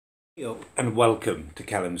And welcome to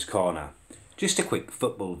Callum's Corner. Just a quick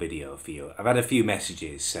football video for you. I've had a few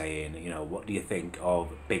messages saying, what do you think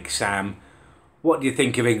of Big Sam? What do you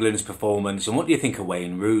think of England's performance? And what do you think of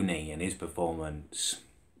Wayne Rooney and his performance?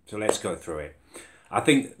 So let's go through it. I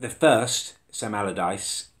think the first, Sam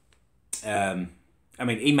Allardyce,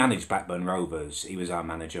 he managed Blackburn Rovers. He was our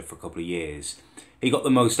manager for a couple of years. He got the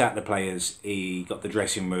most out of the players. He got the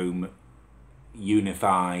dressing room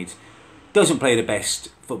unified. Doesn't play the best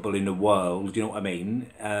football in the world, you know what I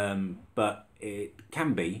mean? But it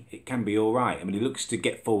can be all right. He looks to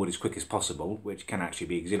get forward as quick as possible, which can actually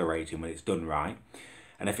be exhilarating when it's done right.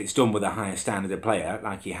 And if it's done with a higher standard of player,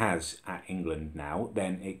 like he has at England now,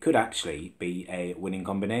 then it could actually be a winning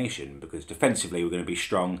combination, because defensively we're going to be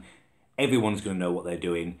strong. Everyone's going to know what they're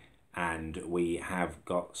doing, and we have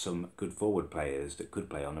got some good forward players that could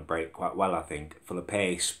play on a break quite well, I think. Full of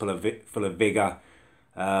pace, full of vigour.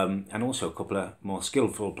 And also a couple of more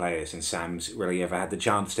skillful players than Sam's really ever had the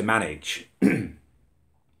chance to manage.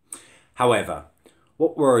 However,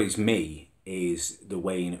 what worries me is the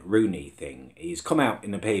Wayne Rooney thing. He's come out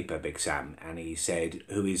in the paper, Big Sam, and he said,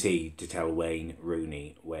 who is he to tell Wayne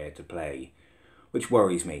Rooney where to play? Which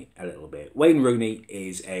worries me a little bit. Wayne Rooney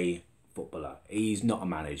is a footballer. He's not a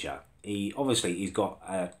manager. He's got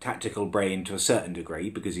a tactical brain to a certain degree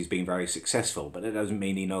because he's been very successful, but that doesn't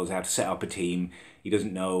mean he knows how to set up a team. He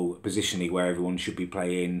doesn't know positionally where everyone should be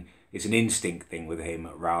playing. It's an instinct thing with him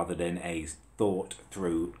rather than a thought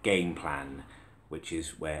through game plan, which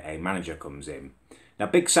is where a manager comes in. Now,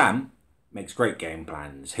 Big Sam makes great game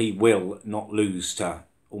plans. He will not lose to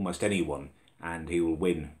almost anyone, and he will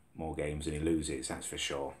win more games than he loses, that's for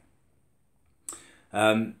sure.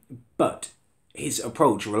 But his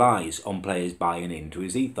approach relies on players buying into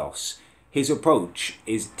his ethos. His approach,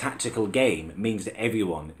 his tactical game, means that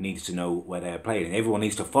everyone needs to know where they're playing, and everyone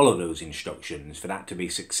needs to follow those instructions for that to be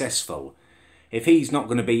successful. If he's not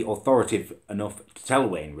going to be authoritative enough to tell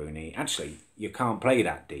Wayne Rooney, actually, you can't play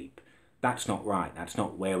that deep, that's not right, that's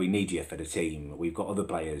not where we need you for the team. We've got other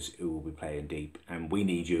players who will be playing deep, and we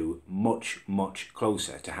need you much, much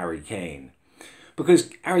closer to Harry Kane. Because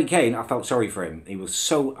Harry Kane, I felt sorry for him. He was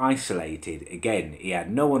so isolated. Again, he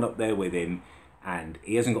had no one up there with him, and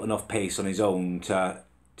he hasn't got enough pace on his own to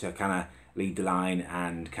kind of lead the line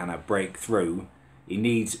and kind of break through. He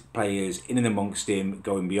needs players in and amongst him,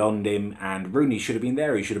 going beyond him, and Rooney should have been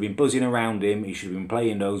there. He should have been buzzing around him. He should have been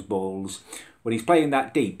playing those balls. When he's playing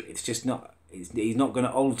that deep, it's just not. He's not going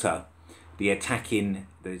to alter the attacking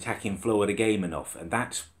flow of the game enough, and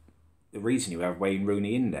that's the reason you have Wayne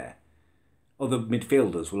Rooney in there. Other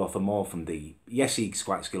midfielders will offer more from deep. Yes, he's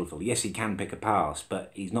quite skillful. Yes, he can pick a pass,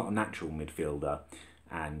 but he's not a natural midfielder.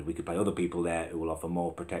 And we could play other people there who will offer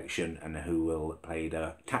more protection and who will play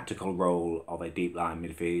the tactical role of a deep line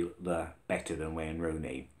midfielder better than Wayne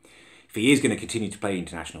Rooney. If he is going to continue to play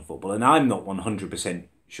international football, and I'm not 100%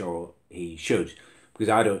 sure he should, because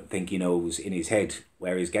I don't think he knows in his head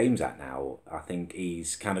where his game's at now. I think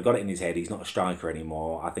he's kind of got it in his head. He's not a striker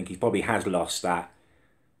anymore. I think he probably has lost that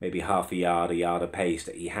maybe half a yard of pace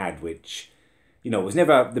that he had, which, was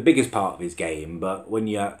never the biggest part of his game. But when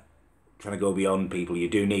you're trying to go beyond people, you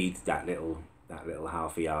do need that little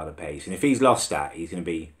half a yard of pace. And if he's lost that, he's going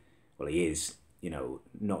to be, well, he is,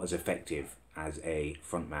 not as effective as a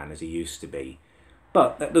front man as he used to be.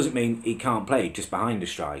 But that doesn't mean he can't play just behind a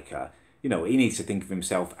striker. He needs to think of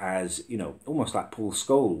himself as, almost like Paul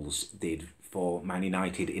Scholes did for Man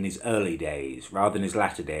United in his early days, rather than his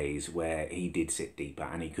latter days where he did sit deeper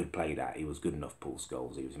and he could play that. He was good enough, Paul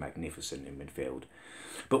Scholes. He was magnificent in midfield.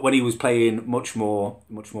 But when he was playing much more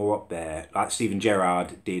up there, like Steven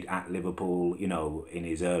Gerrard did at Liverpool, in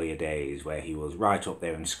his earlier days, where he was right up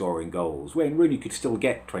there and scoring goals, Wayne Rooney could still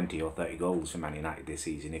get 20 or 30 goals for Man United this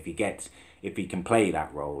season if he can play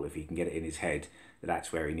that role, if he can get it in his head that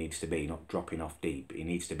that's where he needs to be, not dropping off deep. He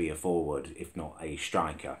needs to be a forward, if not a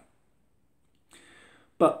striker.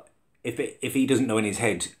 But if he doesn't know in his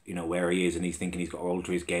head, where he is, and he's thinking he's got to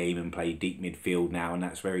alter his game and play deep midfield now, and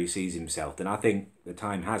that's where he sees himself, then I think the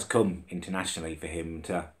time has come internationally for him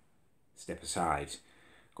to step aside.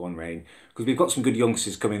 Go on, Rain. Because we've got some good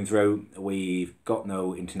youngsters coming through. We've got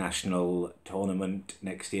no international tournament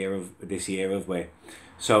this year, have we?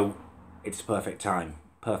 So it's the perfect time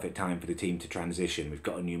for the team to transition. We've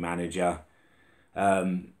got a new manager.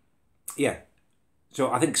 So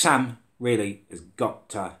I think Sam really has got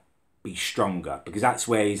to be stronger, because that's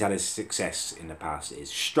where he's had his success in the past,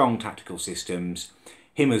 is strong tactical systems,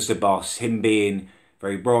 him as the boss, him being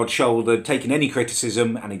very broad-shouldered, taking any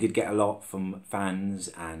criticism, and he did get a lot from fans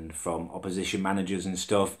and from opposition managers and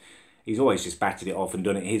stuff. He's always just batted it off and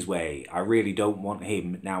done it his way. I really don't want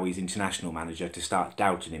him, now he's international manager, to start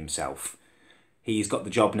doubting himself. He's got the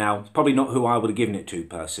job now. It's probably not who I would have given it to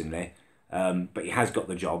personally, but he has got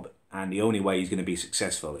the job, and the only way he's going to be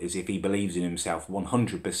successful is if he believes in himself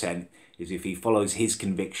 100%, is if he follows his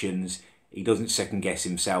convictions, he doesn't second guess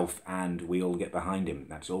himself, and we all get behind him.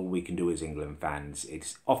 That's all we can do as England fans.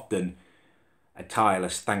 It's often a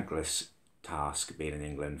tireless, thankless task being an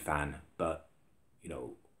England fan, but, you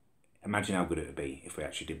know, imagine how good it would be if we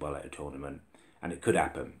actually did well at a tournament. And it could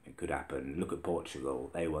happen. It could happen. Look at Portugal.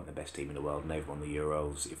 They weren't the best team in the world and they've won the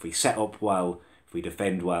Euros. If we set up well, if we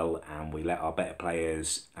defend well, and we let our better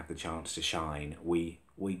players have the chance to shine, we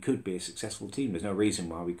could be a successful team. There's no reason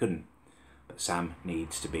why we couldn't. But Sam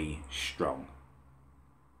needs to be strong.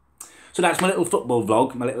 So that's my little football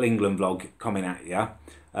vlog, my little England vlog coming at you.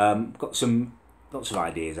 Got lots of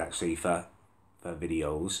ideas actually for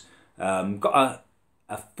videos. Got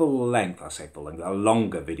a full length, I say full length, a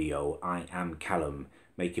longer video, I Am Callum,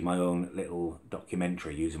 making my own little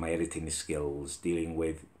documentary using my editing skills, dealing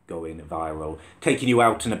with going viral, taking you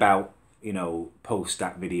out and about, you know, post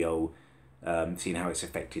that video, seeing how it's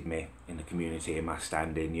affected me in the community and my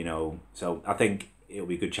standing, you know. So I think it'll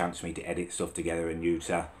be a good chance for me to edit stuff together and you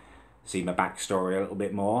to see my backstory a little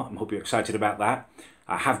bit more. I hope you're excited about that.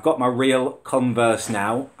 I have got my real Converse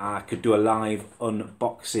now. I could do a live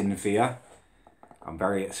unboxing for you. I'm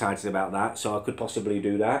very excited about that, so I could possibly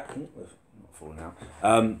do that. Not falling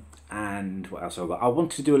out. And what else have I got? I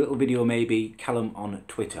wanted to do a little video, maybe Callum on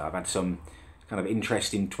Twitter. I've had some kind of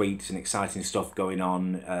interesting tweets and exciting stuff going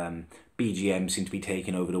on. BGM seems to be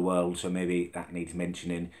taking over the world, so maybe that needs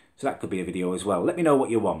mentioning. So that could be a video as well. Let me know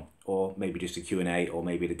what you want, or maybe just a Q&A, or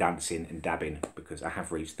maybe the dancing and dabbing, because I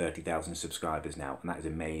have reached 30,000 subscribers now, and that is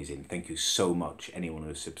amazing. Thank you so much, anyone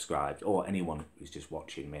who's subscribed, or anyone who's just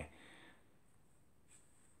watching me.